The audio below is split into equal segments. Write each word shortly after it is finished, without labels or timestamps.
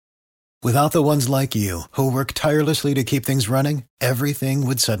Without the ones like you, who work tirelessly to keep things running, everything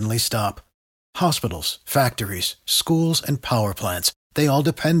would suddenly stop. Hospitals, factories, schools, and power plants, they all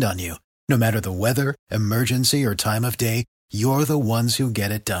depend on you. No matter the weather, emergency, or time of day, you're the ones who get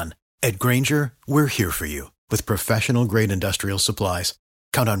it done. At Grainger, we're here for you with professional-grade industrial supplies.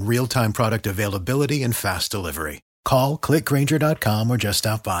 Count on real-time product availability and fast delivery. Call, click Grainger.com, or just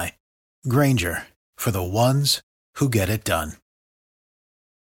stop by. Grainger, for the ones who get it done.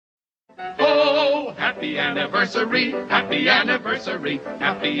 Oh, happy anniversary, happy anniversary,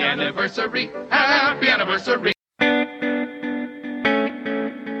 happy anniversary, happy anniversary.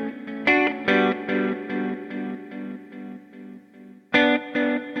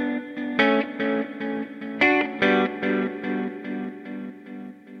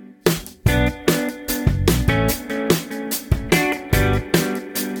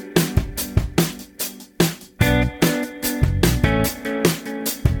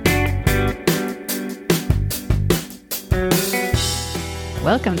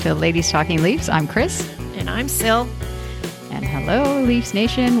 Welcome to Ladies Talking Leafs. I'm Chris. And I'm Sil. And hello, Leafs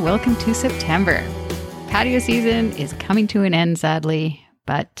Nation. Welcome to September. Patio season is coming to an end, sadly,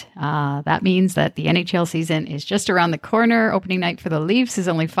 but that means that the NHL season is just around the corner. Opening night for the Leafs is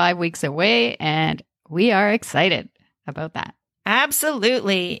only 5 weeks away, and we are excited about that.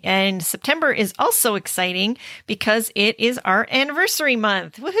 Absolutely. And September is also exciting because it is our anniversary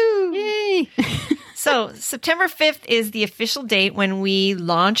month. Woohoo! Yay! So September 5th is the official date when we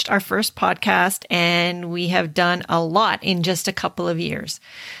launched our first podcast, and we have done a lot in just a couple of years.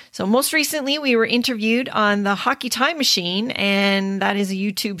 So most recently, we were interviewed on the Hockey Time Machine, and that is a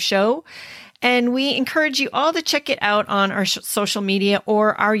YouTube show. And we encourage you all to check it out on our social media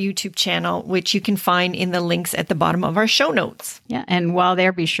or our YouTube channel, which you can find in the links at the bottom of our show notes. Yeah, and while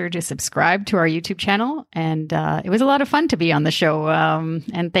there, be sure to subscribe to our YouTube channel. And it was a lot of fun to be on the show.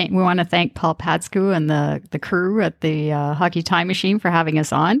 And we want to thank Paul Patsku and the crew at the Hockey Time Machine for having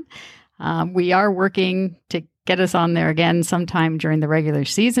us on. We are working to get us on there again sometime during the regular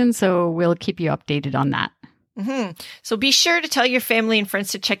season, so we'll keep you updated on that. Mm-hmm. So be sure to tell your family and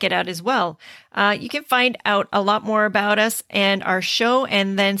friends to check it out as well. You can find out a lot more about us and our show,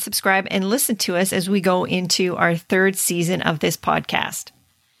 and then subscribe and listen to us as we go into our third season of this podcast.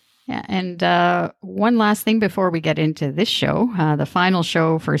 Yeah, and one last thing before we get into this show, the final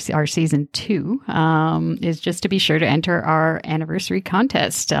show for our season 2 is just to be sure to enter our anniversary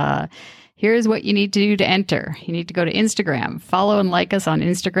contest. Here's what you need to do to enter. You need to go to Instagram, follow and like us on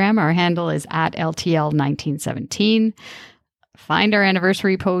Instagram. Our handle is at LTL1917. Find our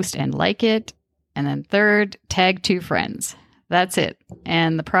anniversary post and like it. And then third, tag 2 friends. That's it.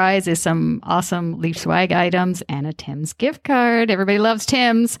 And the prize is some awesome Leaf swag items and a Tim's gift card. Everybody loves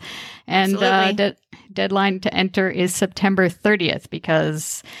Tim's. And deadline to enter is September 30th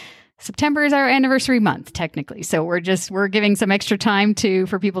because September is our anniversary month, technically. So we're giving some extra time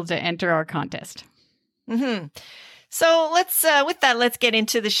for people to enter our contest. Mm-hmm. So let's get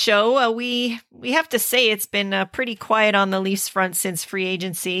into the show. We have to say it's been pretty quiet on the Leafs front since free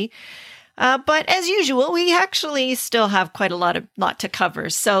agency. But as usual, we actually still have quite a lot to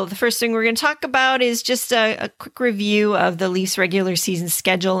cover. So the first thing we're going to talk about is just a quick review of the Leafs regular season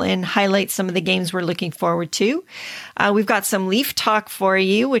schedule and highlight some of the games we're looking forward to. We've got some Leaf talk for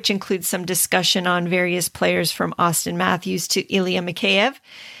you, which includes some discussion on various players from Austin Matthews to Ilya Mikheyev.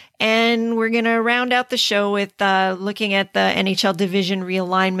 And we're going to round out the show with looking at the NHL division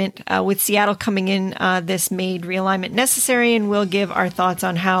realignment, with Seattle coming in. This made realignment necessary, and we'll give our thoughts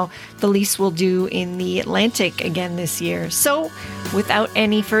on how the Leafs will do in the Atlantic again this year. So without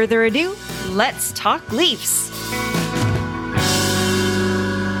any further ado, let's talk Leafs.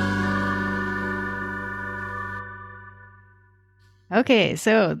 Okay,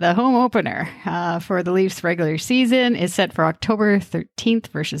 so the home opener for the Leafs regular season is set for October 13th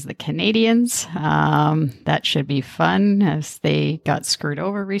versus the Canadiens. That should be fun as they got screwed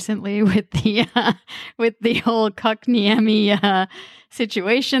over recently with the whole Kotkaniemi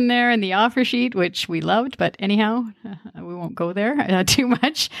situation there in the offer sheet, which we loved. But anyhow, we won't go there too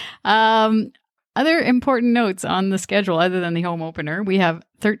much. Other important notes on the schedule other than the home opener, we have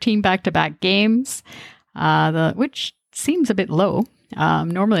 13 back-to-back games, which seems a bit low.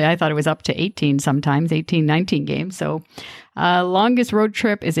 Normally, I thought it was up to 18 sometimes, 18, 19 games. So longest road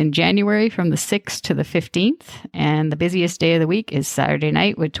trip is in January from the 6th to the 15th. And the busiest day of the week is Saturday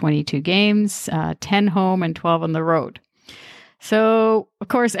night with 22 games, 10 home and 12 on the road. So, of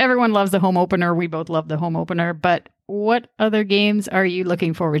course, everyone loves the home opener. We both love the home opener. But what other games are you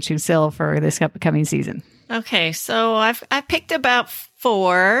looking forward to, Sil, for this upcoming season? Okay, so I've picked about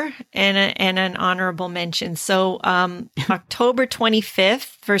 4 and an honorable mention. So October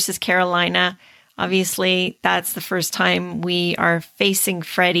 25th versus Carolina. Obviously, that's the first time we are facing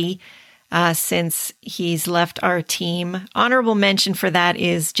Freddie since he's left our team. Honorable mention for that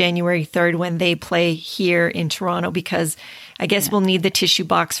is January 3rd when they play here in Toronto, because I guess we'll need the tissue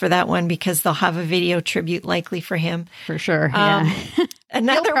box for that one because they'll have a video tribute likely for him. For sure, yeah.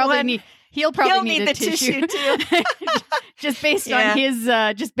 Another one. He'll probably need the tissue too. just based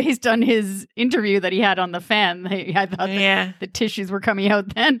on his interview that he had on The Fan. I thought the tissues were coming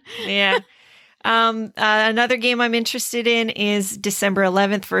out then. Yeah. Another game I'm interested in is December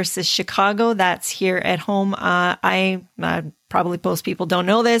 11th versus Chicago. That's here at home. Probably most people don't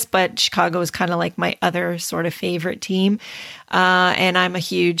know this, but Chicago is kind of like my other sort of favorite team. And I'm a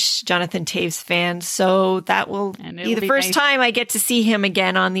huge Jonathan Toews fan. So that will be the first time I get to see him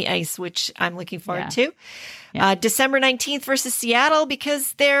again on the ice, which I'm looking forward to. Yeah. December 19th versus Seattle,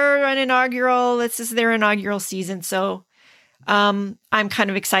 because this is their inaugural season. So I'm kind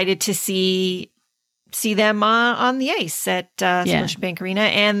of excited to see them on the ice at Scotiabank Arena.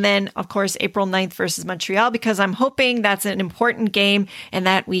 And then, of course, April 9th versus Montreal, because I'm hoping that's an important game and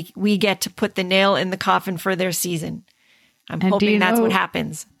that we get to put the nail in the coffin for their season. I'm hoping that's what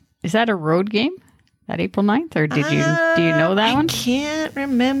happens. Is that a road game, that April 9th? Or do you know that one? I can't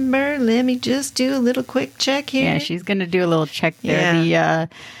remember. Let me just do a little quick check here. Yeah, she's going to do a little check there.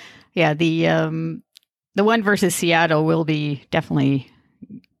 Yeah. The one versus Seattle will be definitely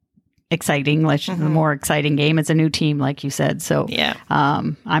exciting, the more exciting game. It's a new team, like you said. So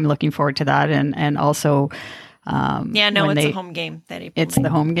I'm looking forward to that. And also, it's a home game that April. It's the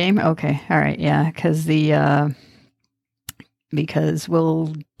home game. Okay. All right. Yeah. Because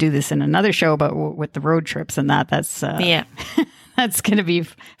we'll do this in another show, but with the road trips and that's that's going to be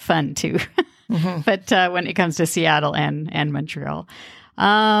fun too. But when it comes to Seattle and Montreal,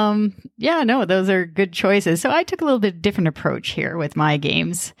 those are good choices. So I took a little bit different approach here with my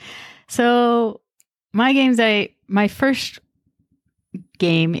games. So my games, my first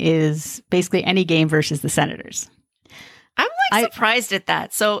game is basically any game versus the Senators. I'm surprised at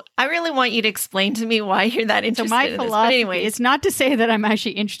that. So I really want you to explain to me why you're that interested in this. But anyways, it's not to say that I'm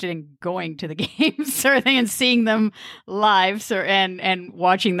actually interested in going to the games or and seeing them live and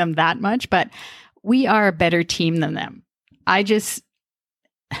watching them that much, but we are a better team than them. I just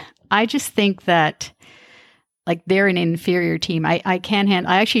think that they're an inferior team. I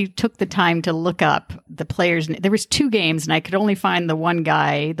actually took the time to look up the players. There was 2 games and I could only find the one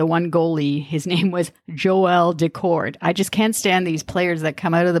guy, the one goalie. His name was Joel Decord. I just can't stand these players that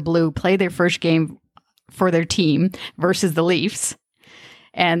come out of the blue, play their first game for their team versus the Leafs.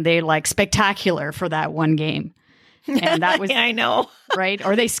 And they spectacular for that one game. And that was, I know. Right.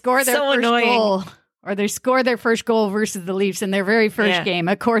 Or they score their first goal. Or they score their first goal versus the Leafs in their very first game.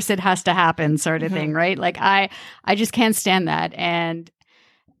 Of course, it has to happen, sort of thing, right? I just can't stand that. And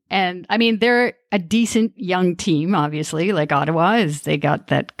I mean, they're a decent young team, obviously. Like Ottawa they got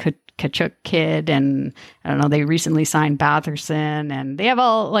that Kachuk kid, and I don't know, they recently signed Batherson, and they have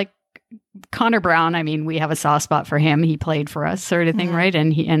all Connor Brown. I mean, we have a soft spot for him. He played for us, sort of thing, right?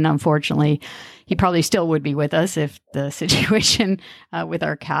 And unfortunately, he probably still would be with us if the situation with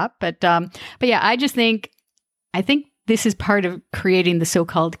our cap. But yeah, I think this is part of creating the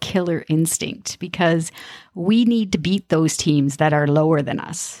so-called killer instinct, because we need to beat those teams that are lower than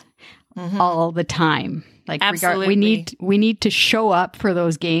us all the time. Absolutely. We need to show up for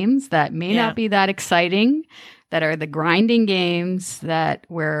those games that may not be that exciting, that are the grinding games,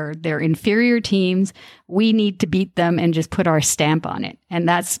 where they're inferior teams. We need to beat them and just put our stamp on it. And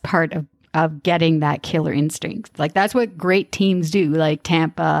that's part of getting that killer instinct. That's what great teams do, like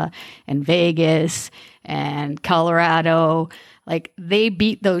Tampa and Vegas and Colorado. They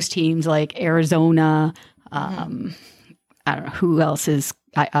beat those teams like Arizona. I don't know who else is.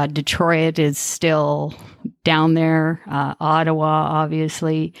 Detroit is still down there. Ottawa,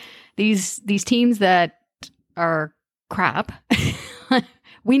 obviously. These teams that are crap.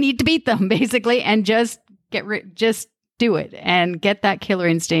 We need to beat them basically, and just do it and get that killer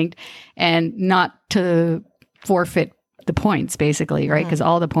instinct, and not to forfeit the points, basically, right? Because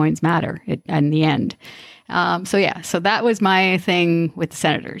all the points matter in the end. So that was my thing with the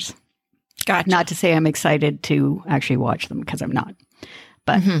Senators. Gotcha. Not to say I'm excited to actually watch them, because I'm not.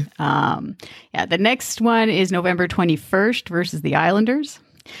 But the next one is November 21st versus the Islanders.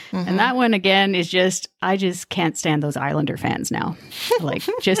 And that one, again, is just, I just can't stand those Islander fans now. Like,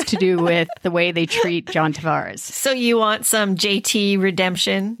 just to do with the way they treat John Tavares. So you want some JT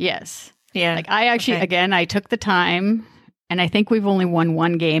redemption? Yes. Yeah. Like, I actually, again, I took the time, and I think we've only won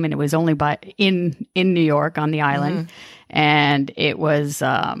one game, and it was only in New York on the island. And it was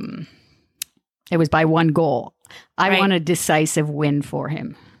by one goal. I want a decisive win for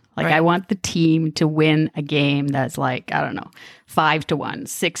him. Like, I want the team to win a game that's like, I don't know, 5-1,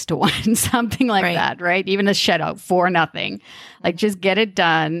 6-1, something like that, right? Even a shutout, 4-0. Like, just get it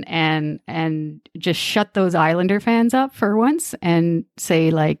done and just shut those Islander fans up for once and say,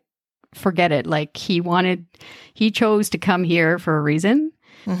 like, forget it. Like, he chose to come here for a reason.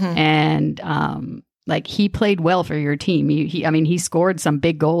 And, like, he played well for your team. He scored some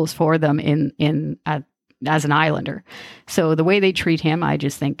big goals for them as an Islander. So the way they treat him, I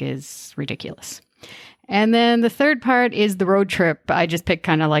just think is ridiculous. And then the third part is the road trip. I just picked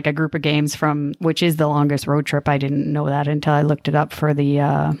kind of like a group of games which is the longest road trip. I didn't know that until I looked it up for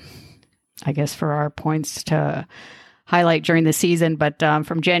for our points to highlight during the season, but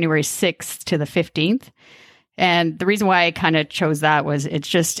from January 6th to the 15th. And the reason why I kind of chose that was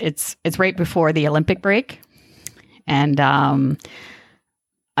it's right before the Olympic break. And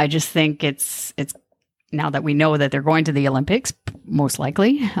I just think it's now that we know that they're going to the Olympics, most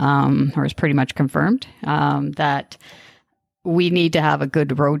likely, or is pretty much confirmed, that we need to have a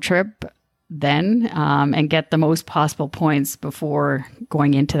good road trip then and get the most possible points before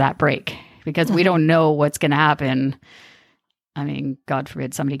going into that break, because we don't know what's going to happen. I mean, God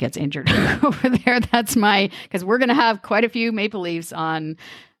forbid somebody gets injured over there. Because we're going to have quite a few Maple Leafs on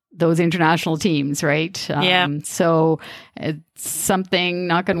those international teams, right? So it's something,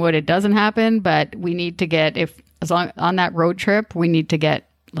 knock on wood, it doesn't happen, but we need to get, on that road trip, we need to get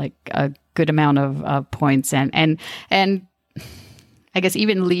like a good amount of points and I guess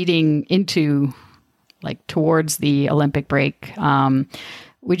even leading into like towards the Olympic break,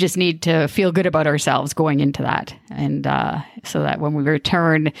 we just need to feel good about ourselves going into that. And so that when we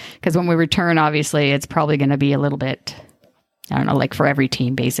return, obviously it's probably going to be a little bit, I don't know, like for every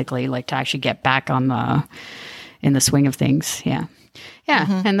team, basically, like to actually get back in the swing of things. Yeah.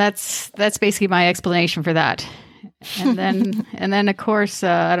 And that's basically my explanation for that. And then of course,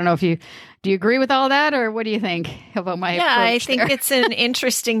 I don't know if do you agree with all that, or what do you think about my approach? I think it's an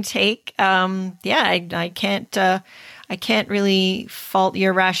interesting take. I can't really fault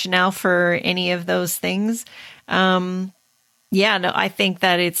your rationale for any of those things. I think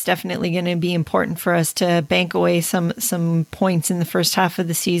that it's definitely going to be important for us to bank away some points in the first half of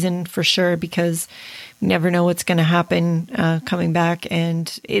the season for sure, because we never know what's going to happen coming back,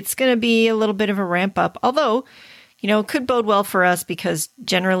 and it's going to be a little bit of a ramp up. Although, it could bode well for us because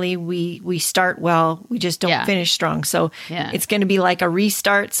generally we start well, we just don't finish strong. So it's going to be like a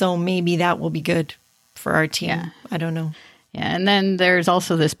restart. So maybe that will be good for our team. Yeah. I don't know. Yeah, and then there's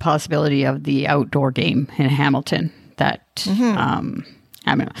also this possibility of the outdoor game in Hamilton. That I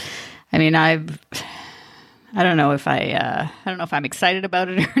don't know. I mean, I don't know if I'm excited about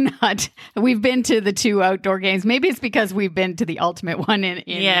it or not. We've been to the 2 outdoor games. Maybe it's because we've been to the ultimate one in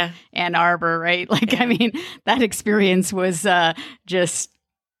Ann Arbor, right? Like, I mean, that experience was just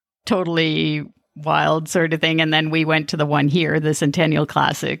totally wild sort of thing. And then we went to the one here, the Centennial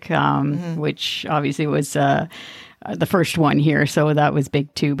Classic, which obviously was the first one here. So that was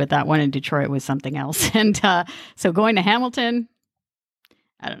big too. But that one in Detroit was something else. And so going to Hamilton,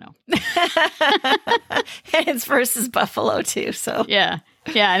 I don't know. It's versus Buffalo too. So yeah,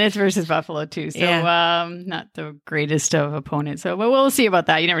 and it's versus Buffalo too. So not the greatest of opponents. So but we'll see about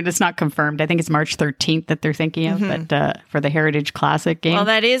that. It's not confirmed. I think it's March 13th that they're thinking of, but for the Heritage Classic game. Well,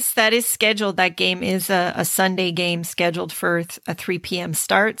 that is scheduled. That game is a Sunday game scheduled for a 3 p.m.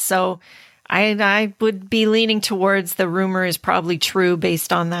 start. So I would be leaning towards the rumor is probably true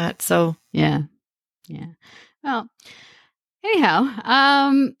based on that. So yeah. Well, anyhow,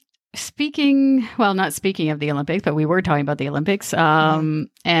 not speaking of the Olympics, but we were talking about the Olympics,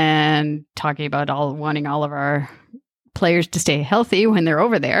 and talking about wanting all of our players to stay healthy when they're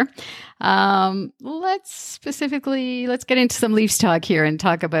over there. Let's get into some Leafs talk here and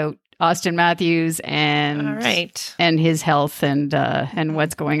talk about Auston Matthews and his health and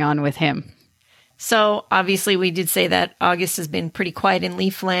what's going on with him. So obviously we did say that August has been pretty quiet in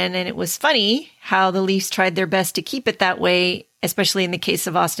Leafland, and it was funny how the Leafs tried their best to keep it that way, especially in the case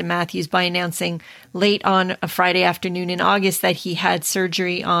of Auston Matthews, by announcing late on a Friday afternoon in August that he had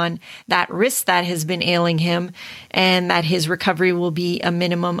surgery on that wrist that has been ailing him and that his recovery will be a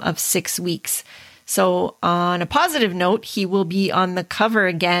minimum of 6 weeks. So on a positive note, he will be on the cover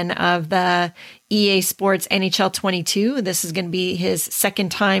again of the EA Sports NHL 22. This is going to be his second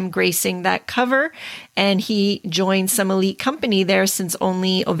time gracing that cover, and he joined some elite company there since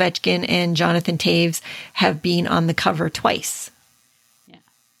only Ovechkin and Jonathan Toews have been on the cover twice.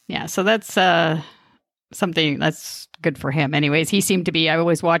 Yeah. So that's something that's good for him. Anyways, he seemed to be, I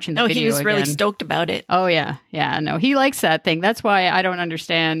was watching the video he was really again. stoked about it. Oh, yeah. Yeah, no, he likes that thing. That's why I don't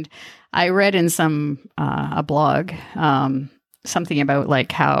understand. I read in a blog, something about like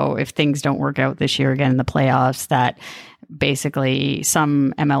how if things don't work out this year again in the playoffs, that basically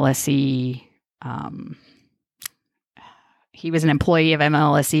some MLSE, he was an employee of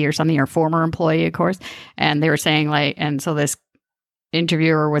MLSE or something, or former employee, of course. And they were saying like, and so this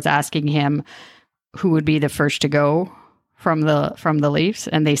interviewer was asking him who would be the first to go from the Leafs,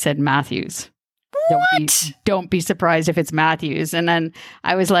 and they said Matthews. Don't be surprised if it's Matthews. And then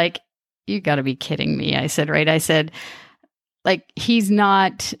I was like, you got to be kidding me. I said, like, he's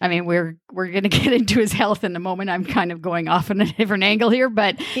not, I mean, we're going to get into his health in a moment. I'm kind of going off on a different angle here,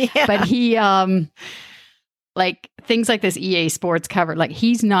 but he, like things like this EA Sports cover, like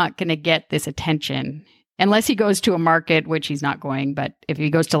he's not going to get this attention unless he goes to a market, which he's not going. But if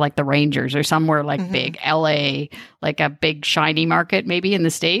he goes to like the Rangers or somewhere like big LA, like a big shiny market, maybe in the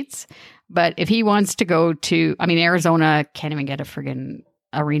States. But if he wants to go to, I mean, Arizona can't even get a friggin'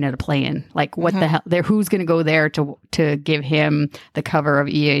 arena to play in. Like what the hell? Who's going to go there to give him the cover of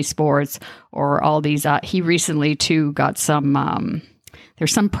EA Sports or all these? He recently too got some.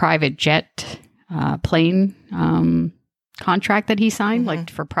 There's some private jet plane contract that he signed, like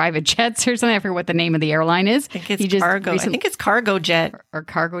for private jets or something. I forget what the name of the airline is. I think it's Cargo. I think it's Cargo Jet or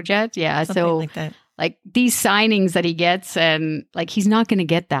Cargo Jet. Yeah, something so like that. Like these signings that he gets, and like he's not going to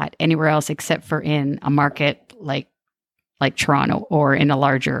get that anywhere else except for in a market like Toronto, or in a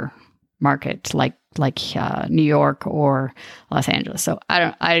larger market like New York or Los Angeles. So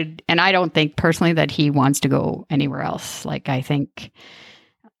I don't think personally that he wants to go anywhere else. Like I think,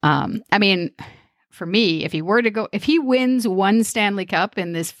 I mean, for me, if he wins one Stanley Cup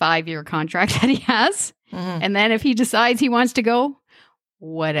in this 5-year contract that he has, and then if he decides he wants to go,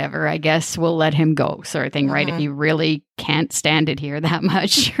 whatever, I guess we'll let him go, sort of thing, right? If he really can't stand it here that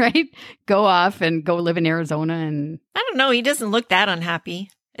much, right? Go off and go live in Arizona. And I don't know, he doesn't look that unhappy,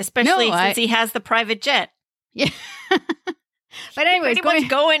 especially since he has the private jet. Yeah. But anyways, pretty much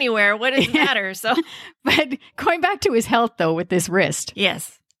go anywhere. What does it matter? So, but going back to his health though, with this wrist,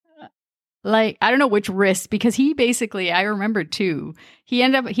 yes. Like, I don't know which wrist, because he basically, I remember too, he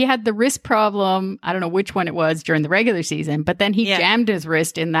had the wrist problem. I don't know which one it was during the regular season, but then he jammed his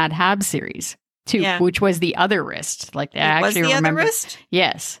wrist in that Habs series too, which was the other wrist. Like, I actually remember. Other wrist?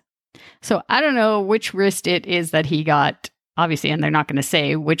 Yes. So I don't know which wrist it is that he got, obviously, and they're not going to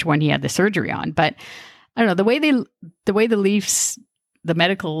say which one he had the surgery on, but I don't know, the way the Leafs, the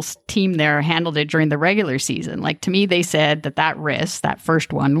medical team there handled it during the regular season. Like, to me, they said that wrist, that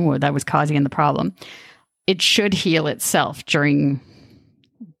first one that was causing the problem, it should heal itself during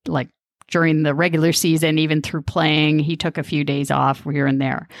the regular season, even through playing. He took a few days off here and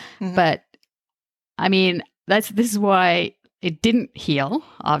there. But I mean, this is why it didn't heal,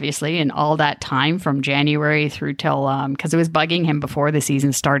 obviously, in all that time from January through till, because it was bugging him before the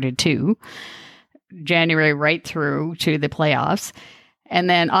season started too. January right through to the playoffs. And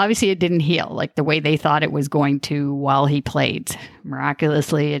then obviously it didn't heal like the way they thought it was going to while he played.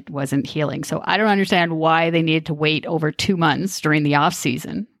 Miraculously, it wasn't healing. So I don't understand why they needed to wait over 2 months during the off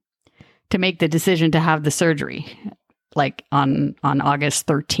season to make the decision to have the surgery. Like on August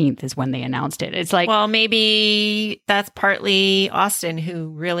 13th is when they announced it. It's like, well, maybe that's partly Austin, who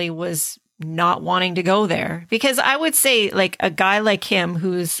really was not wanting to go there. Because I would say, like, a guy like him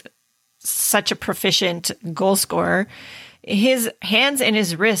who's such a proficient goal scorer, his hands and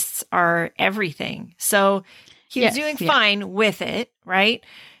his wrists are everything. So he was doing fine with it, right?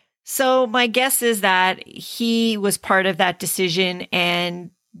 So my guess is that he was part of that decision and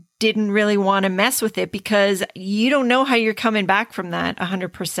didn't really want to mess with it, because you don't know how you're coming back from that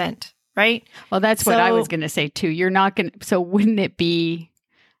 100%, right? Well, that's what I was going to say too. You're not going to, so wouldn't it be,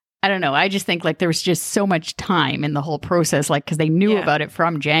 I don't know. I just think like there was just so much time in the whole process, like, because they knew about it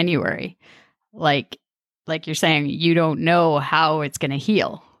from January. Like you're saying, you don't know how it's going to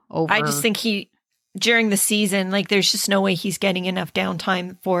heal over. I just think during the season, like, there's just no way he's getting enough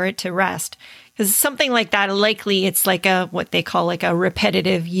downtime for it to rest. Because something like that, likely it's like what they call like a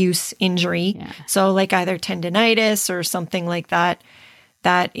repetitive use injury. Yeah. So like either tendonitis or something like that,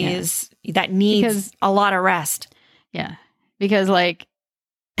 that needs a lot of rest. Yeah. Because like,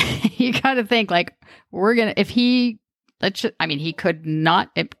 you got to think like, if he he could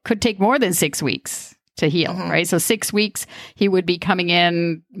not, it could take more than 6 weeks to heal, right? So 6 weeks, he would be coming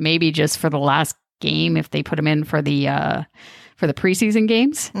in maybe just for the last game if they put him in for the preseason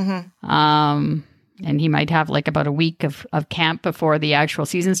games. And he might have like about a week of camp before the actual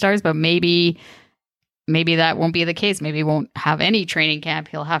season starts, but maybe that won't be the case. Maybe he won't have any training camp.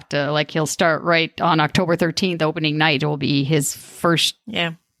 He'll have to, he'll start right on October 13th, opening night. It will be his first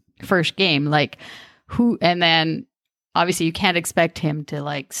game. And then obviously you can't expect him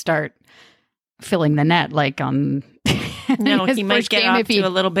to start filling the net on no, he might get off to a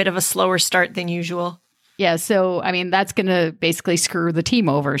little bit of a slower start than usual. Yeah, so that's going to basically screw the team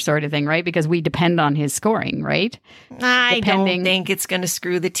over, sort of thing, right? Because we depend on his scoring, right? I don't think it's going to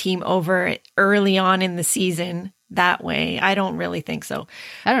screw the team over early on in the season that way. I don't really think so.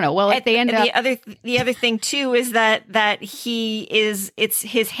 I don't know. Well, at the end, the other thing too is that it's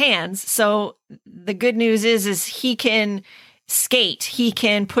his hands. So the good news is he can skate, he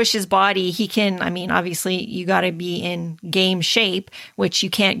can push his body, he can, obviously you got to be in game shape, which you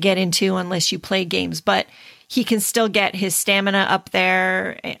can't get into unless you play games, but he can still get his stamina up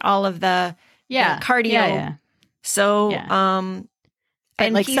there, all of the cardio. Yeah. So, but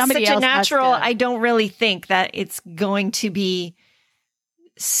and he's such a natural, I don't really think that it's going to be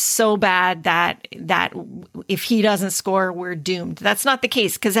so bad that if he doesn't score, we're doomed. That's not the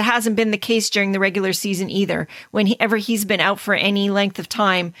case, because it hasn't been the case during the regular season either. Whenever he's been out for any length of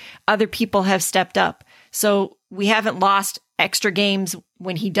time, other people have stepped up. So we haven't lost extra games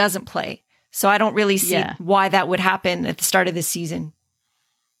when he doesn't play. So I don't really see why that would happen at the start of this season.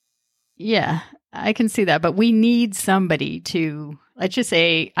 Yeah, I can see that. But we need somebody to, let's just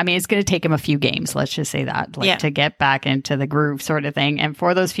say, it's going to take him a few games. Let's just say that, to get back into the groove, sort of thing. And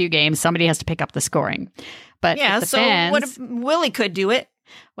for those few games, somebody has to pick up the scoring. But what if Willie could do it?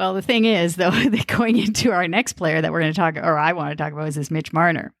 Well, the thing is, though, going into our next player that we're going to talk, or I want to talk about, is this Mitch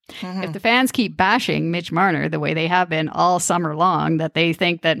Marner. If the fans keep bashing Mitch Marner the way they have been all summer long, that they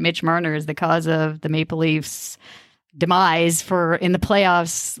think that Mitch Marner is the cause of the Maple Leafs' demise in the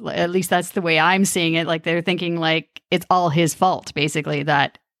playoffs, at least that's the way I'm seeing it. They're thinking it's all his fault, basically,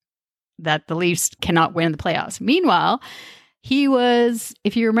 that the Leafs cannot win the playoffs. Meanwhile, he was,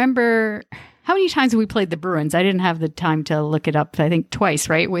 if you remember, how many times have we played the Bruins? I didn't have the time to look it up. I think twice,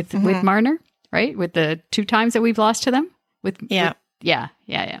 right? With Marner, right? With the 2 times that we've lost to them. Yeah.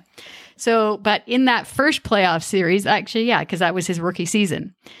 So, but in that first playoff series, actually, because that was his rookie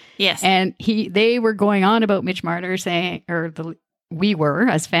season. Yes. And they were going on about Mitch Marner saying, we were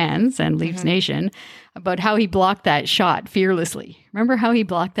as fans and Leafs Nation, about how he blocked that shot fearlessly. Remember how he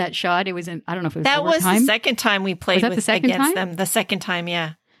blocked that shot? It was I don't know if it was that overtime. Was the second time we played against them. The second time,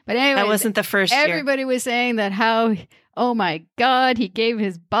 yeah. But anyway, that wasn't the first year. Everybody was saying that oh my God, he gave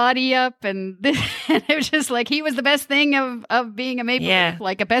his body up, and it was just he was the best thing of being a Maple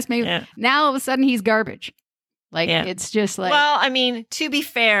Leaf, a best Maple. Yeah. Now all of a sudden he's garbage. It's just well, to be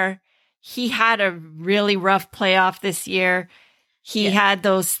fair, he had a really rough playoff this year. He had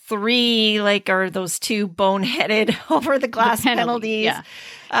those 3 or those 2 boneheaded over the glass penalties. Yeah.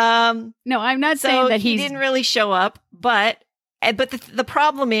 No, I'm not saying that he didn't really show up, but the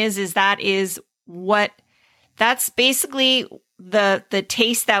problem is that's basically the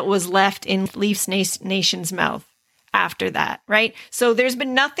taste that was left in Leafs Nation's mouth after that, right? So there's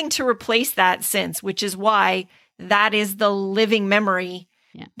been nothing to replace that since, which is why that is the living memory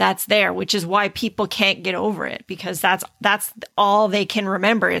that's there, which is why people can't get over it, because that's all they can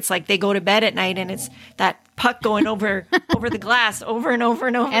remember. It's they go to bed at night and it's that puck going over the glass over and over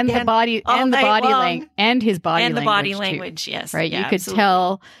and over and again, the body and the body language and his body and language the body too, language. Yes, right. Yeah, you could absolutely.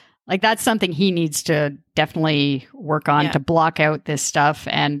 tell that's something he needs to definitely work on to block out this stuff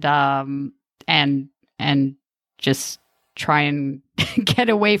and just try and get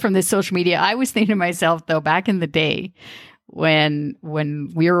away from this social media. I was thinking to myself, though, back in the day when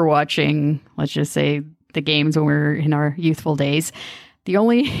we were watching, let's just say, the games when we were in our youthful days, the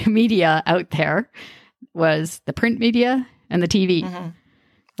only media out there was the print media and the TV.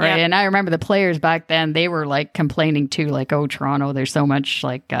 Right. Yeah. And I remember the players back then, they were complaining too, oh, Toronto, there's so much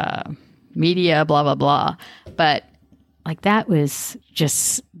media, blah, blah, blah. But that was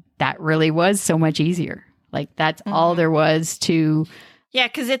just, that really was so much easier. That's all there was to. Yeah.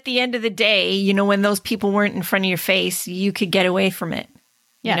 Because at the end of the day, when those people weren't in front of your face, you could get away from it.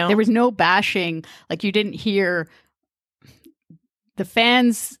 Yeah. There was no bashing. You didn't hear the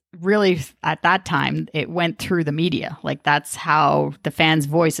fans really at that time, it went through the media. That's how the fans'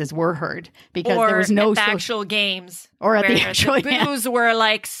 voices were heard, because there was no at the actual games, or at the actual boos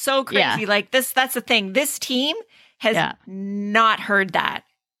were so crazy. That's the thing. This team has not heard that.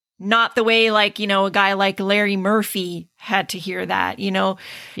 not the way like, a guy like Larry Murphy had to hear that,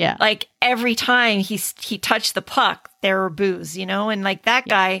 Yeah. like every time he touched the puck, there were boos, and like that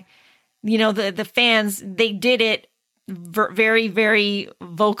guy, the fans, they did it very, very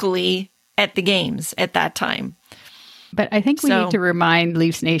vocally at the games at that time. But I think we need to remind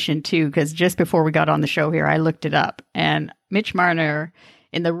Leafs Nation too, because just before we got on the show here, I looked it up, and Mitch Marner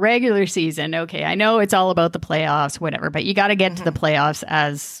in the regular season, okay, I know it's all about the playoffs, whatever, but you got to get to the playoffs,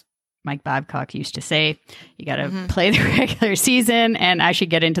 as Mike Babcock used to say. You got to play the regular season and actually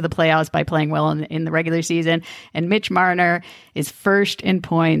get into the playoffs by playing well in the regular season. And Mitch Marner is first in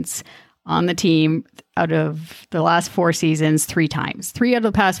points on the team out of the last 4 seasons 3 times. 3 out of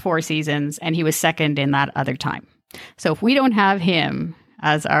the past 4 seasons, and he was second in that other time. So if we don't have him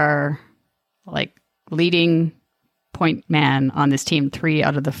as our like leading point man on this team 3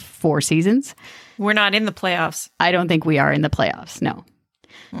 out of the 4 seasons, we're not in the playoffs. I don't think we are in the playoffs. No.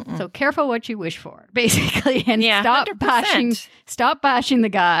 So careful what you wish for, basically, and stop bashing the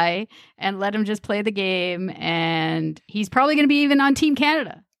guy and let him just play the game. And he's probably going to be even on Team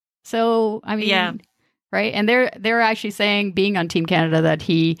Canada. So I mean, right? And they're actually saying, being on Team Canada, that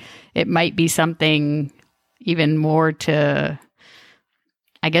it might be something even more to,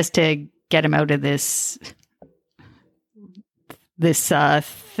 I guess, to get him out of this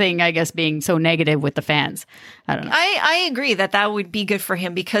thing, I guess, being so negative with the fans. I don't know. I agree that would be good for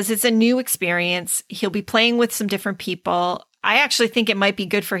him because it's a new experience. He'll be playing with some different people. I actually think it might be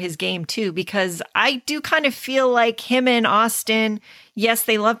good for his game too, because I do kind of feel like him and Austin, yes,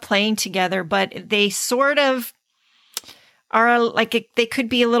 they love playing together, but they sort of are like, they could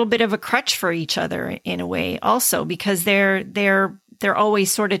be a little bit of a crutch for each other in a way also, because they're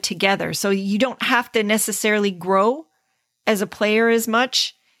always sort of together. So you don't have to necessarily grow as a player as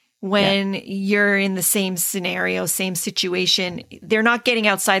much when you're in the same scenario, same situation. They're not getting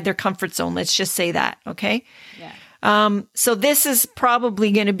outside their comfort zone. Let's just say that. Okay. Yeah. So this is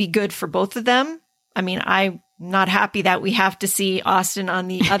probably going to be good for both of them. I mean, I'm not happy that we have to see Austin on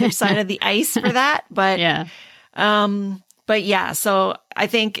the other side of the ice for that, but so I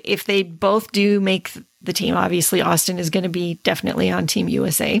think if they both do make the team, obviously Austin is going to be definitely on Team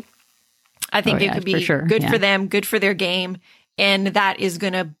USA. I think it could be good for them, good for their game, and that is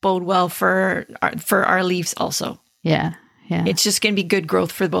going to bode well for our Leafs also. Yeah, yeah. It's just going to be good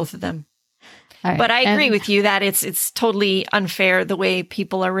growth for both of them. Right. But I agree with you that it's totally unfair the way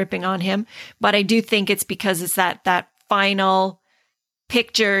people are ripping on him. But I do think it's because it's that final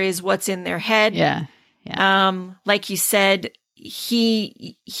picture is what's in their head. Yeah, yeah. Like you said,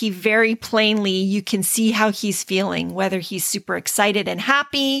 he very plainly, you can see how he's feeling, whether he's super excited and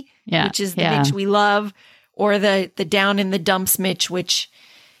happy, which is the Mitch we love, or the down in the dumps Mitch, which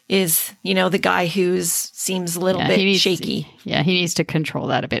is, the guy who seems a little bit shaky. He needs to control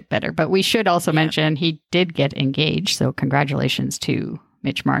that a bit better. But we should also mention he did get engaged. So congratulations to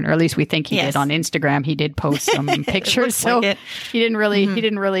Mitch Marner. Or at least we think he did on Instagram. He did post some pictures. So he didn't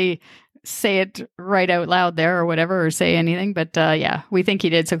really say it right out loud there or whatever, or say anything. But we think he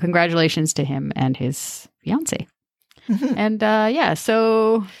did. So congratulations to him and his fiance. And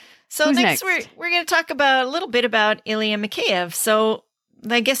so next we're going to talk about a little bit about Ilya Mikheyev. So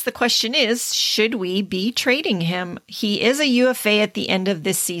I guess the question is, should we be trading him? He is a UFA at the end of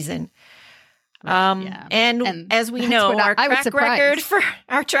this season. And as we know, our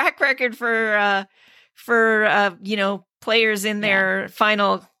track record for players in their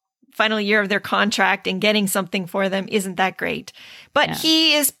final year of their contract and getting something for them isn't that great. But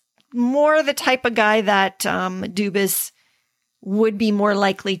he is more the type of guy that Dubas would be more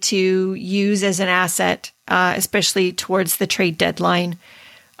likely to use as an asset, especially towards the trade deadline.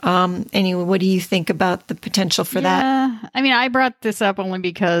 Anyway, what do you think about the potential for that? I mean, I brought this up only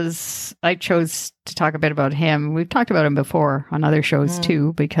because I chose to talk a bit about him. We've talked about him before on other shows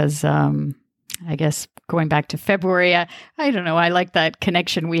too, because I guess going back to February, I don't know. I like that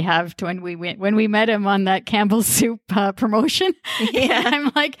connection we have to when we met him on that Campbell's Soup promotion. Yeah,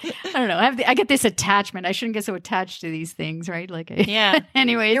 I'm like, I don't know. I get this attachment. I shouldn't get so attached to these things, right? Like,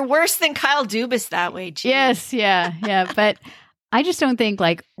 anyway, you're worse than Kyle Dubas that way. Geez. Yes, yeah. But I just don't think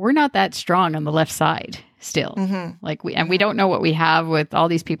we're not that strong on the left side still. We don't know what we have with all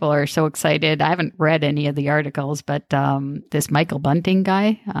these people are so excited. I haven't read any of the articles, but this Michael Bunting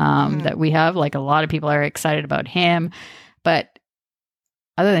guy that we have, a lot of people are excited about him. But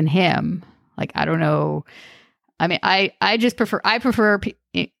other than him, I don't know. I mean, I prefer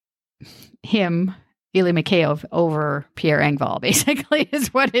him, Ilya Mikheyev, over Pierre Engvall, basically,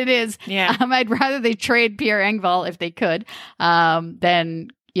 is what it is. Yeah. I'd rather they trade Pierre Engvall if they could than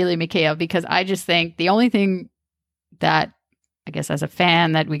Ilya Mikheyev, because I just think the only thing that I guess as a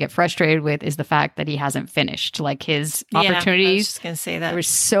fan that we get frustrated with is the fact that he hasn't finished. Like his opportunities. I was just going to say that. There was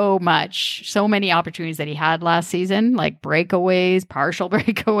so many opportunities that he had last season, like breakaways, partial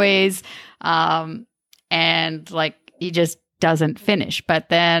breakaways. And like he just doesn't finish. But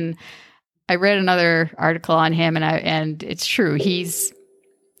then I read another article on him and it's true. This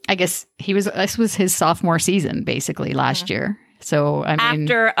was his sophomore season basically last year. So I mean,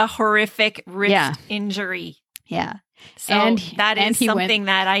 after a horrific wrist injury. Yeah. So that is something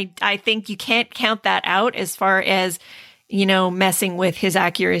that I think you can't count that out as far as, messing with his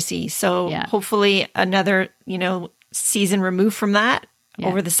accuracy. So hopefully another, season removed from that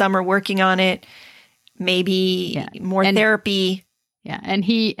over the summer, working on it, maybe more therapy. Yeah. And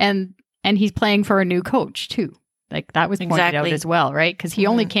he's playing for a new coach too. Like that was pointed out as well, right? Because he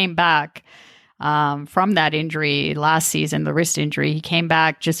only came back from that injury last season, the wrist injury. He came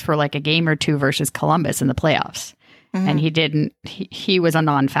back just for like a game or two versus Columbus in the playoffs. And he was a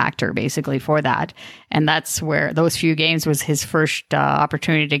non-factor basically for that. And that's where those few games was his first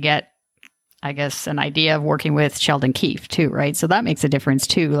opportunity to get, I guess, an idea of working with Sheldon Keefe too, right? So that makes a difference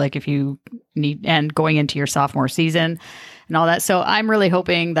too. Like if you need, and going into your sophomore season and all that. So I'm really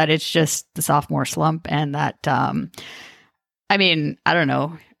hoping that it's just the sophomore slump and that, I mean, I don't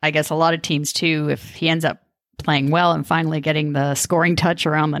know. I guess a lot of teams too, if he ends up playing well and finally getting the scoring touch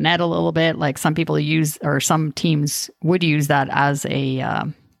around the net a little bit, like some people use, or some teams would use that as a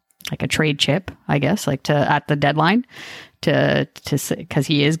like a trade chip, I guess, like at the deadline to because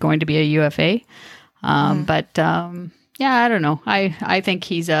he is going to be a UFA. But I don't know. I think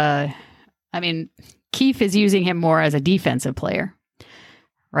Keefe is using him more as a defensive player.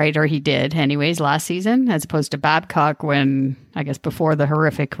 Right. Or he did anyways last season, as opposed to Babcock when, I guess, before the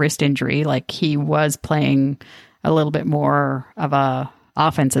horrific wrist injury, like he was playing a little bit more of a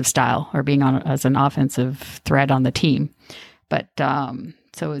offensive style or being on as an offensive threat on the team. But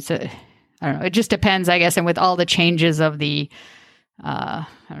so it's I don't know. It just depends, I guess. And with all the changes of the, I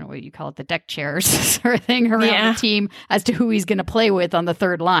don't know what you call it, the deck chairs sort of thing around the team as to who he's going to play with on the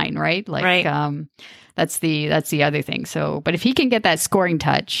third line. Right. Like, That's the other thing. So, but if he can get that scoring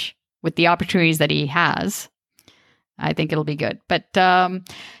touch with the opportunities that he has, I think it'll be good. But the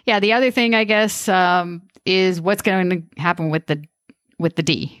other thing, I guess, is what's going to happen with the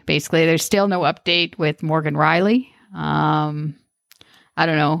D. Basically, there's still no update with Morgan Rielly. I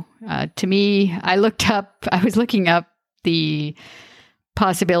don't know. To me, I was looking up the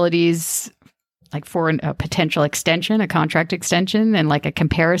possibilities, like for a potential extension, a contract extension, and like a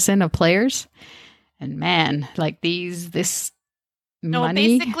comparison of players. And man, like this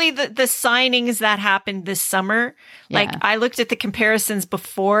money. Basically the signings that happened this summer, like I looked at the comparisons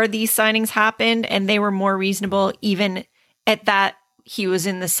before these signings happened and they were more reasonable even at that he was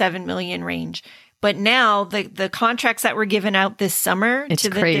in the 7 million range. But now the contracts that were given out this summer to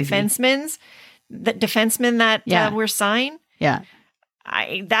the defensemen that were signed. Yeah.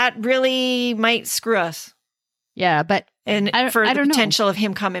 That really might screw us. Yeah, but for the potential of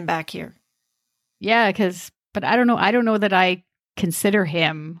him coming back here. Yeah, but I don't know. I don't know that I consider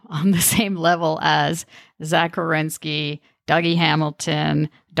him on the same level as Zach Werenski, Dougie Hamilton,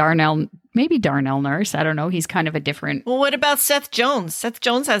 maybe Darnell Nurse. I don't know. He's kind of a different. Well, what about Seth Jones? Seth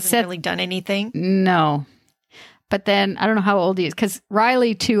Jones hasn't really done anything. No. But then I don't know how old he is, because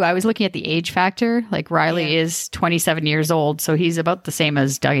Rielly too, I was looking at the age factor. Like Rielly is 27 years old. So he's about the same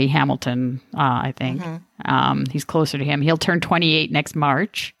as Dougie Hamilton, I think. He's closer to him. He'll turn 28 next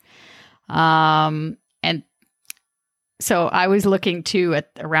March. And so I was looking too at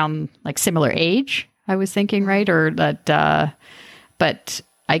around like similar age, I was thinking, right? Or that, but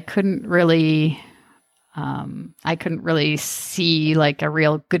I couldn't really see like a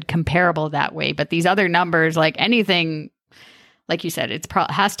real good comparable that way. But these other numbers, like anything, like you said,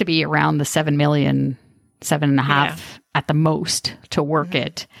 has to be around the 7 million, 7.5 at the most to work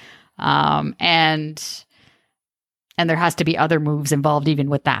it. And there has to be other moves involved even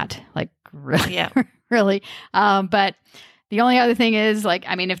with that. Like really, really. But the only other thing is, like,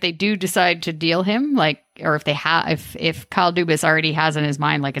 I mean, if they do decide to deal him, like, or if if Kyle Dubas already has in his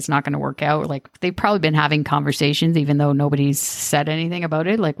mind, like, it's not going to work out, like, they've probably been having conversations, even though nobody's said anything about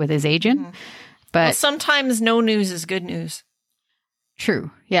it, like with his agent. But sometimes no news is good news. True.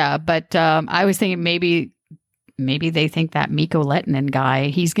 Yeah. But I was thinking maybe they think that Mikko Lehtinen guy,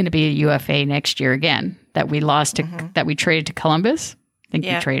 he's going to be a UFA next year again, that we lost to, that we traded to Columbus. I think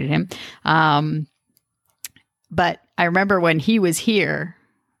we traded him. But I remember when he was here,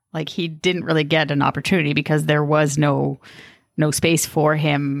 like he didn't really get an opportunity because there was no space for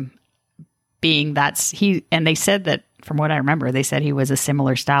him being and they said that, from what I remember, they said he was a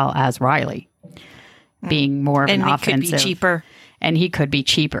similar style as Rielly. being more of and an it offensive. could be cheaper. And he could be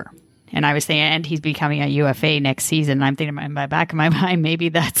cheaper. And I was saying, and he's becoming a UFA next season. And I'm thinking in my back of my mind, maybe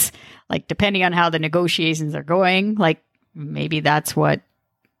that's like, depending on how the negotiations are going, like maybe that's what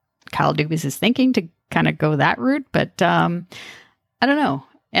Kyle Dubas is thinking, to kind of go that route. But I don't know.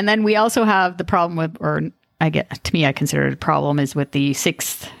 And then we also have the problem with, or to me, I consider it a problem, is with the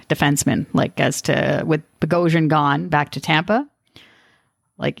sixth defenseman, like with Bogosian gone back to Tampa.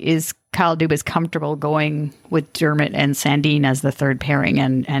 Like, is Kyle Dubas comfortable going with Dermott and Sandin as the third pairing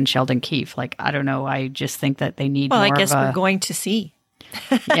and Sheldon Keefe? Like, I don't know. I just think that they need more I guess we're going to see.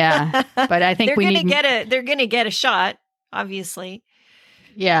 Yeah. But I think they're going to get a shot, obviously.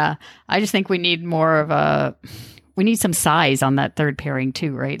 Yeah. I just think we need more of we need some size on that third pairing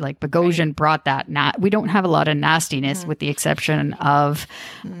too, right? Like Bogosian brought that. We don't have a lot of nastiness with the exception of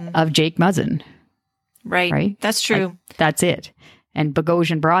Jake Muzzin. Right. That's true. Like, that's it. And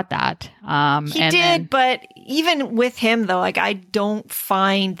Bogosian brought that. He did, but even with him, though, like I don't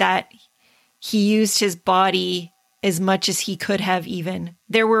find that he used his body as much as he could have. Even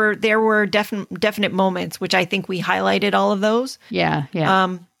there were definite moments, which I think we highlighted all of those. Yeah.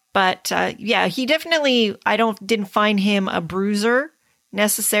 But he definitely. Didn't find him a bruiser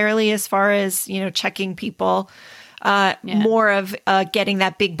necessarily, as far as checking people. More of getting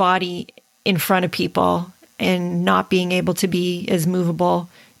that big body in front of people. And not being able to be as movable,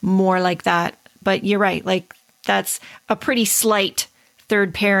 more like that. But you're right, like that's a pretty slight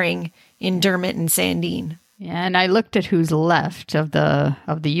third pairing in Dermott and Sandin. Yeah, and I looked at who's left of the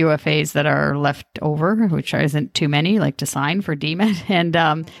UFAs that are left over, which isn't too many, like to sign for DMET.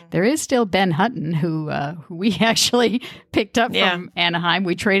 And there is still Ben Hutton, who we actually picked up from Anaheim.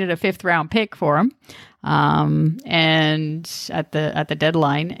 We traded a 5th round pick for him, and at the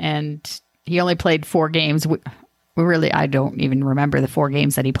deadline, and he only played 4 games. I don't even remember the 4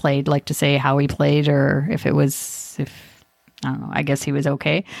 games that he played, like to say how he played or I don't know, I guess he was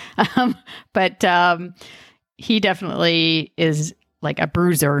okay. But he definitely is like a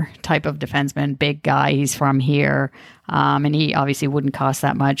bruiser type of defenseman, big guy. He's from here. And he obviously wouldn't cost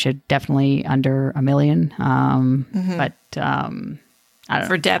that much. It definitely under $1 million. But I don't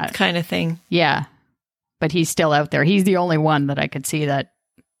for depth kind of thing. Yeah. But he's still out there. He's the only one that I could see that.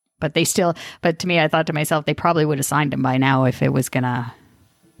 But to me, I thought to myself, they probably would have signed him by now if it was gonna,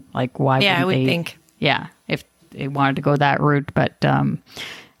 like, why? Yeah, I would think. Yeah, if they wanted to go that route, but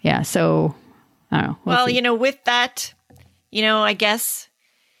so I don't know. We'll see. With that, I guess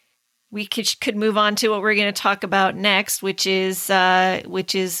we could move on to what we're going to talk about next, which is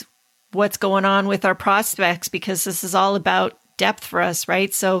what's going on with our prospects, because this is all about depth for us,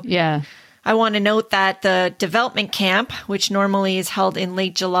 right? So yeah. I want to note that the development camp, which normally is held in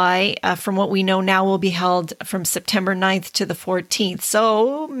late July, from what we know now will be held from September 9th to the 14th.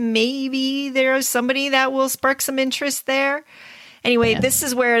 So maybe there's somebody that will spark some interest there. Anyway, This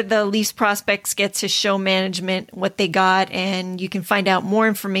is where the Leafs prospects get to show management what they got, and you can find out more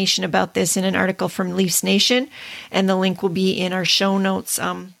information about this in an article from Leafs Nation, and the link will be in our show notes.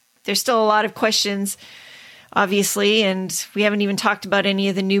 There's still a lot of questions, obviously, and we haven't even talked about any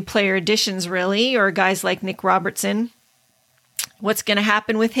of the new player additions, really, or guys like Nick Robertson. What's going to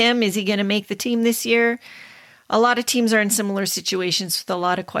happen with him? Is he going to make the team this year? A lot of teams are in similar situations with a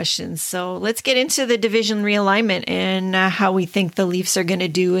lot of questions. So let's get into the division realignment and how we think the Leafs are going to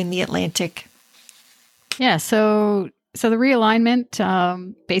do in the Atlantic. Yeah, so the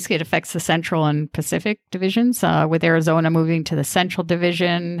realignment, basically it affects the Central and Pacific divisions, with Arizona moving to the Central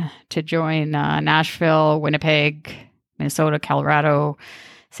Division to join Nashville, Winnipeg, Minnesota, Colorado,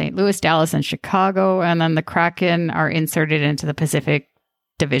 St. Louis, Dallas, and Chicago. And then the Kraken are inserted into the Pacific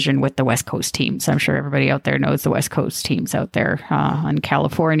Division with the West Coast teams. I'm sure everybody out there knows the West Coast teams out there in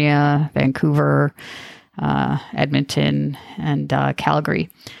California, Vancouver, Edmonton, and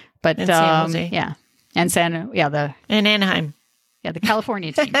Calgary. But and San Jose. Yeah. And and Anaheim. Yeah, the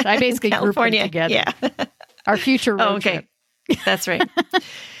California teams. I basically grouped them together. Yeah. Our future road trip. That's right.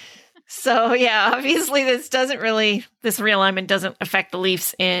 So, obviously this realignment doesn't affect the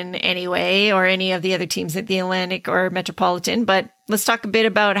Leafs in any way or any of the other teams at the Atlantic or Metropolitan. But let's talk a bit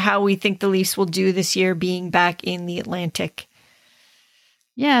about how we think the Leafs will do this year being back in the Atlantic.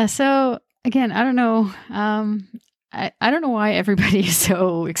 Yeah, so again, I don't know. I don't know why everybody is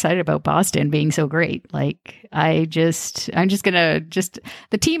so excited about Boston being so great. Like, I'm just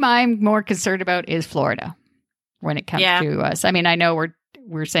the team I'm more concerned about is Florida when it comes to us. I mean, I know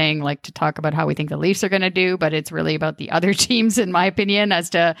we're saying like to talk about how we think the Leafs are going to do, but it's really about the other teams, in my opinion, as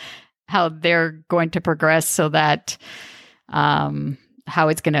to how they're going to progress so that, how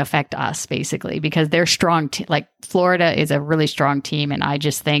it's going to affect us, basically, because they're strong. Like Florida is a really strong team, and I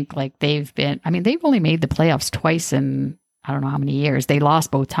just think like they've only made the playoffs twice in I don't know how many years. They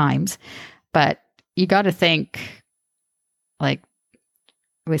lost both times, but you got to think like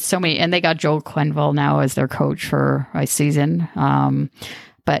with so many, and they got Joel Quenneville now as their coach for a season.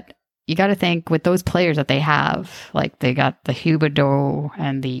 But you got to think with those players that they have, like they got the Huberdeau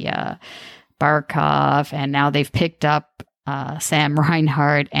and the Barkov, and now they've picked up Sam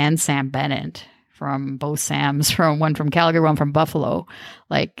Reinhart and Sam Bennett from both Sams, from one from Calgary, one from Buffalo.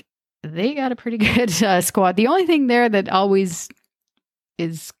 Like they got a pretty good squad. The only thing there that always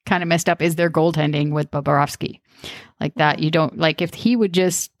is kind of messed up is their goaltending with Bobrovsky. Like that, you don't like if he would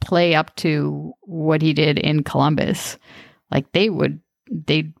just play up to what he did in Columbus, like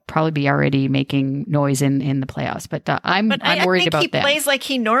they'd probably be already making noise in the playoffs. But I'm worried about that. He plays like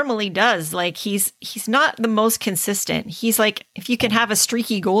he normally does. Like he's not the most consistent. He's like, if you can have a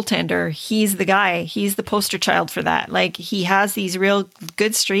streaky goaltender, he's the guy. He's the poster child for that. Like he has these real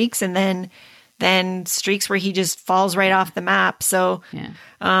good streaks, and then streaks where he just falls right off the map. So,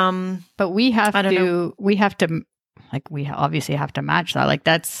 but we obviously have to match that. Like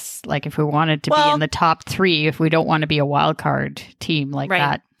that's like if we wanted to be in the top 3, if we don't want to be a wild card team like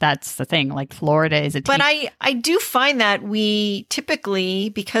that, that's the thing. Like Florida is a team. But I do find that we typically,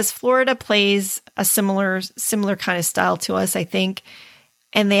 because Florida plays a similar kind of style to us, I think,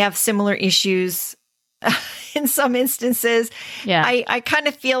 and they have similar issues in some instances. Yeah. I kind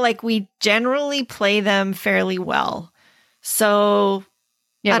of feel like we generally play them fairly well. So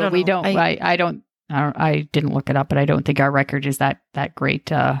yeah, but we don't. I didn't look it up, but I don't think our record is that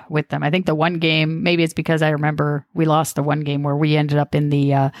great with them. I think the one game, maybe it's because I remember we lost the one game where we ended up in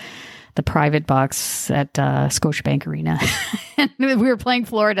the private box at Scotiabank Arena. And we were playing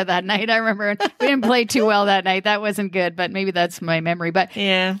Florida that night. I remember we didn't play too well that night. That wasn't good, but maybe that's my memory. But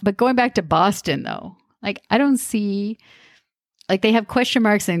yeah. But going back to Boston though, like I don't see. Like they have question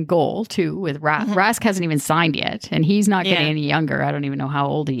marks in goal too with Rask. Mm-hmm. Rask hasn't even signed yet, and he's not getting any younger. I don't even know how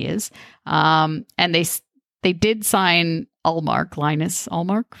old he is. And they did sign Linus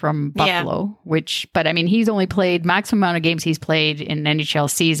Ullmark from Buffalo, but I mean he's only played maximum amount of games he's played in an NHL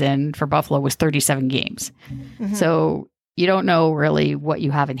season for Buffalo was 37 games. Mm-hmm. So you don't know really what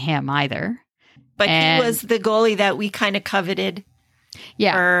you have in him either. But he was the goalie that we kind of coveted.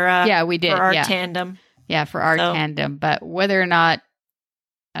 Yeah, we did for our tandem. Yeah, for our tandem. But whether or not,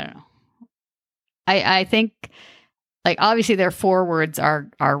 I don't know. I think, like, obviously their forwards are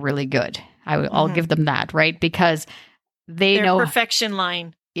really good. I'll give them that, right? Because they're know perfection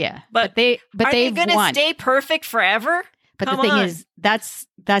line. Yeah, but are they going to won. Stay perfect forever? But the thing is, that's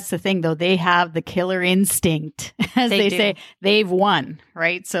the thing though. They have the killer instinct, as they say. They've won,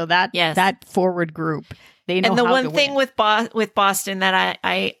 right? So that forward group. And the one thing with Boston that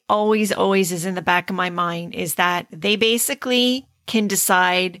I always is in the back of my mind is that they basically can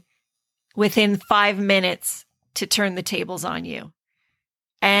decide within 5 minutes to turn the tables on you.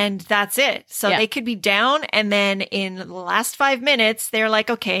 And that's it. So they could be down, and then in the last 5 minutes, they're like,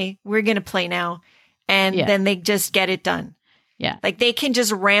 okay, we're going to play now. And then they just get it done. Yeah. Like they can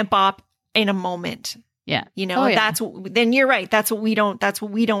just ramp up in a moment. Yeah. You know, then you're right. That's what we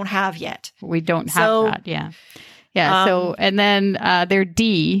don't have yet. We don't have that. Yeah. Yeah. So, and then their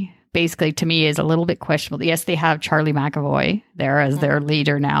D basically to me is a little bit questionable. Yes, they have Charlie McAvoy there as their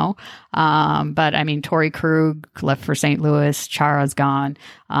leader now. But I mean, Torrey Krug left for St. Louis, Chara's gone.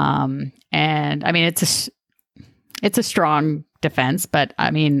 And I mean, it's a strong defense, but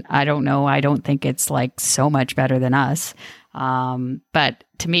I mean, I don't know. I don't think it's like so much better than us. But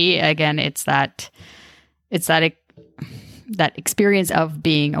to me, again, it's that experience of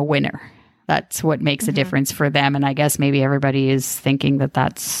being a winner. That's what makes a difference for them. And I guess maybe everybody is thinking that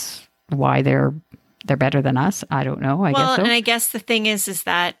that's why they're better than us. I don't know. I guess so. And I guess the thing is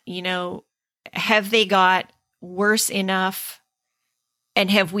that, you know, have they got worse enough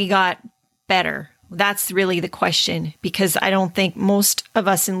and have we got better? That's really the question, because I don't think most of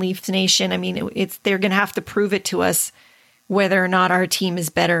us in Leafs Nation, I mean, they're going to have to prove it to us whether or not our team is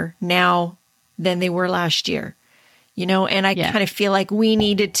better now than they were last year, you know? And I kind of feel like we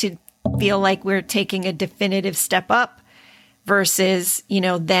needed to feel like we're taking a definitive step up versus, you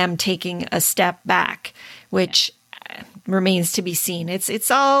know, them taking a step back, which remains to be seen.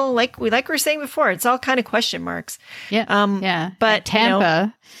 It's all like we were saying before, it's all kind of question marks. Yeah. But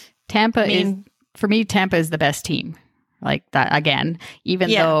Tampa is, for me, Tampa is the best team like that again, even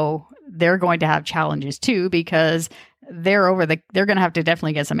though they're going to have challenges too, because they're going to have to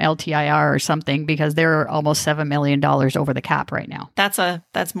definitely get some LTIR or something, because they're almost $7 million over the cap right now. That's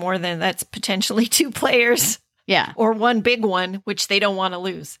potentially 2 players. Yeah. or one big one, which they don't want to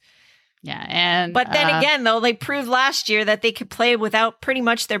lose. Yeah. But then again, though, they proved last year that they could play without pretty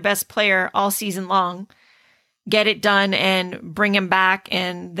much their best player all season long, get it done and bring him back.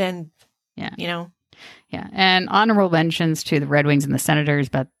 And then, Yeah, and honorable mentions to the Red Wings and the Senators,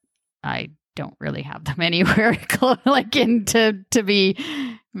 but I don't really have them anywhere to be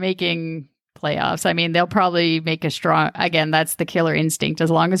making playoffs. I mean, they'll probably make a strong, again, that's the killer instinct.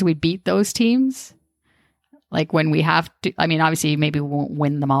 As long as we beat those teams, like when we have to, I mean, obviously maybe we won't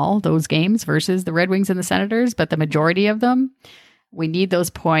win them all, those games versus the Red Wings and the Senators, but the majority of them, we need those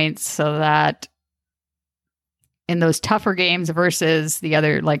points so that in those tougher games versus the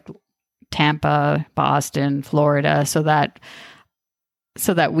other, like Tampa, Boston, Florida, so that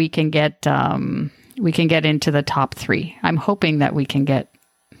we can get into the top 3. I'm hoping that we can get,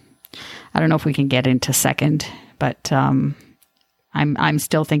 I don't know if we can get into second, but I'm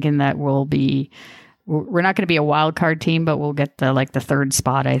still thinking that we're not going to be a wild card team, but we'll get the 3rd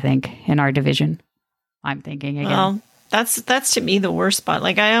spot, I think, in our division. I'm thinking again. Well, that's to me the worst spot.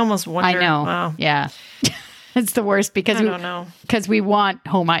 Like, I almost wonder. I know. Wow. Yeah. It's the worst because I don't know. Because we want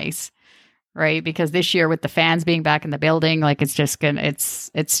home ice, right? Because this year with the fans being back in the building, like it's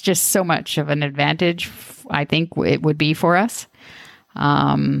just so much of an advantage. I think it would be for us.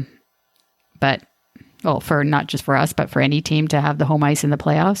 But for not just for us, but for any team to have the home ice in the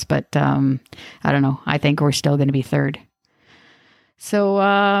playoffs. But I don't know. I think we're still going to be 3rd. So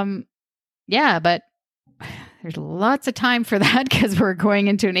but there's lots of time for that because we're going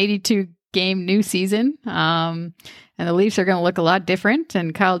into an 82-game new season. And the Leafs are going to look a lot different.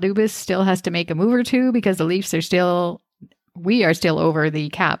 And Kyle Dubas still has to make a move or two because the Leafs we are still over the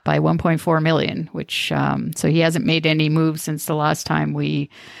cap by $1.4 million, which, so he hasn't made any moves since the last time we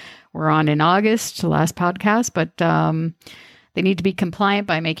were on in August, the last podcast, but they need to be compliant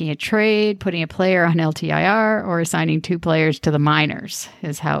by making a trade, putting a player on LTIR, or assigning 2 players to the minors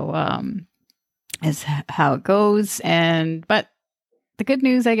is how it goes. But the good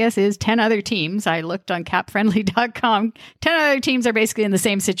news, I guess, is 10 other teams. I looked on capfriendly.com. 10 other teams are basically in the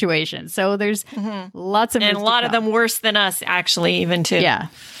same situation. So there's lots of moves. And a lot of them worse than us, actually, even too. Yeah.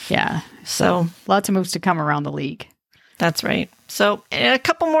 So lots of moves to come around the league. That's right. So a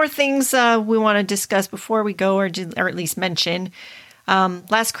couple more things we want to discuss before we go, or at least mention.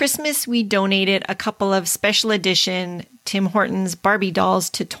 Last Christmas, we donated a couple of special edition Tim Hortons Barbie dolls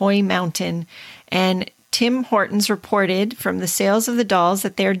to Toy Mountain. And Tim Hortons reported from the sales of the dolls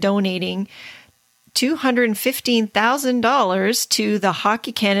that they're donating $215,000 to the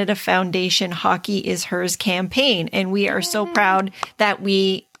Hockey Canada Foundation Hockey is Hers campaign. And we are so proud that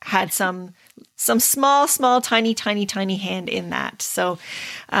we had some small, tiny hand in that. So,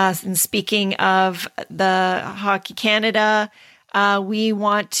 and speaking of the Hockey Canada, we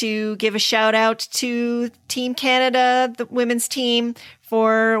want to give a shout out to Team Canada, the women's team,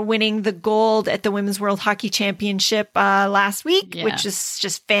 for winning the gold at the Women's World Hockey Championship last week, which is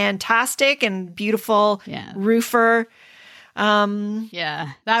just fantastic and beautiful. Yeah. Roofer. That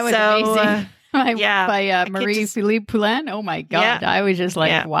was amazing. By Marie-Philippe Poulin. Oh my God. I was just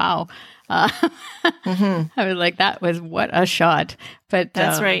like, wow. I was like, that was what a shot. But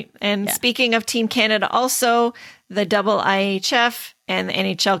that's right. And speaking of Team Canada, also the IIHF and the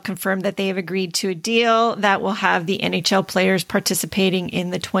NHL confirmed that they have agreed to a deal that will have the NHL players participating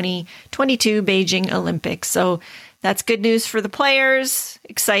in the 2022 Beijing Olympics. So that's good news for the players.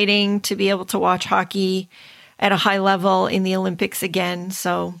 Exciting to be able to watch hockey at a high level in the Olympics again.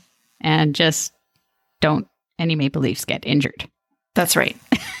 So, and just don't any Maple Leafs get injured. That's right.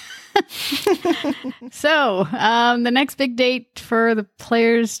 So the next big date for the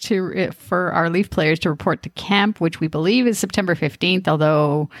players for our Leaf players to report to camp, which we believe is September 15th,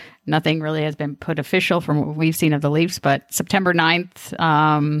 although nothing really has been put official from what we've seen of the Leafs, but September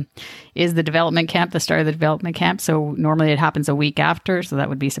 9th is the development camp, the start of the development camp. So normally it happens a week after. So that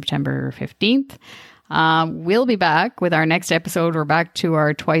would be September 15th. We'll be back with our next episode. We're back to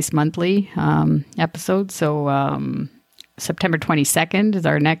our twice monthly episode. So September 22nd is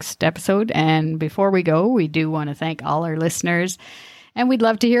our next episode. And before we go, we do want to thank all our listeners. And we'd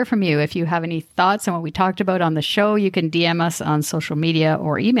love to hear from you. If you have any thoughts on what we talked about on the show, you can DM us on social media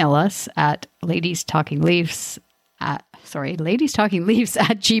or email us at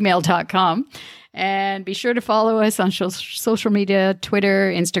ladiestalkingleafs@gmail.com. And be sure to follow us on social media,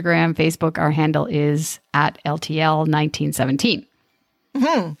 Twitter, Instagram, Facebook. Our handle is at LTL1917.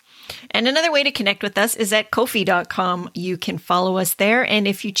 Mm-hmm. And another way to connect with us is at Ko-fi.com. You can follow us there. And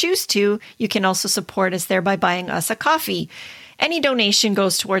if you choose to, you can also support us there by buying us a coffee. Any donation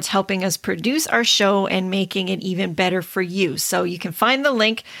goes towards helping us produce our show and making it even better for you. So you can find the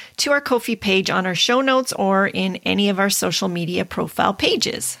link to our Ko-fi page on our show notes or in any of our social media profile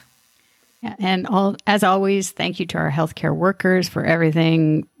pages. Yeah, and as always, thank you to our healthcare workers for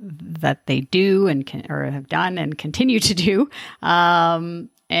everything that they do and have done and continue to do. And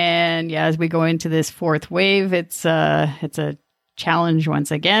yeah, as we go into this fourth wave, it's a challenge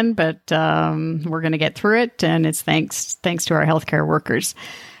once again, but we're going to get through it. And it's thanks to our healthcare workers.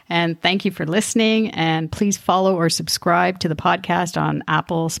 And thank you for listening. And please follow or subscribe to the podcast on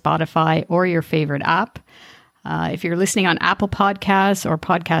Apple, Spotify, or your favorite app. If you're listening on Apple Podcasts or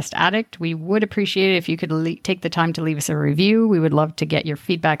Podcast Addict, we would appreciate it if you could take the time to leave us a review. We would love to get your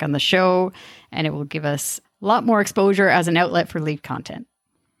feedback on the show, and it will give us a lot more exposure as an outlet for Leaf content.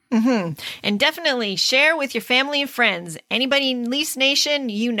 Mm-hmm. And definitely share with your family and friends. Anybody in Leafs Nation,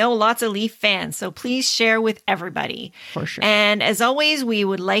 you know lots of Leaf fans, so please share with everybody. For sure. And as always, we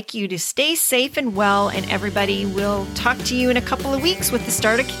would like you to stay safe and well, and everybody will talk to you in a couple of weeks with the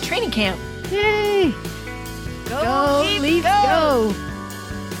start of training camp. Yay! Go, Leafs, go!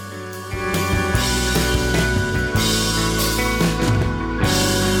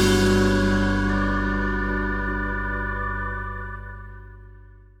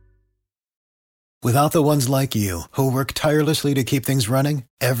 Without the ones like you, who work tirelessly to keep things running,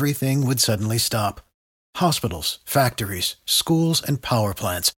 everything would suddenly stop. Hospitals, factories, schools, and power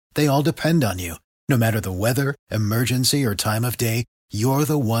plants, they all depend on you. No matter the weather, emergency, or time of day, you're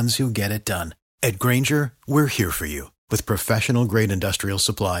the ones who get it done. At Grainger, we're here for you with professional-grade industrial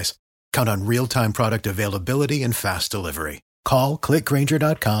supplies. Count on real-time product availability and fast delivery. Call, click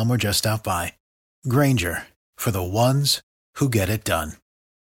Grainger.com, or just stop by. Grainger, for the ones who get it done.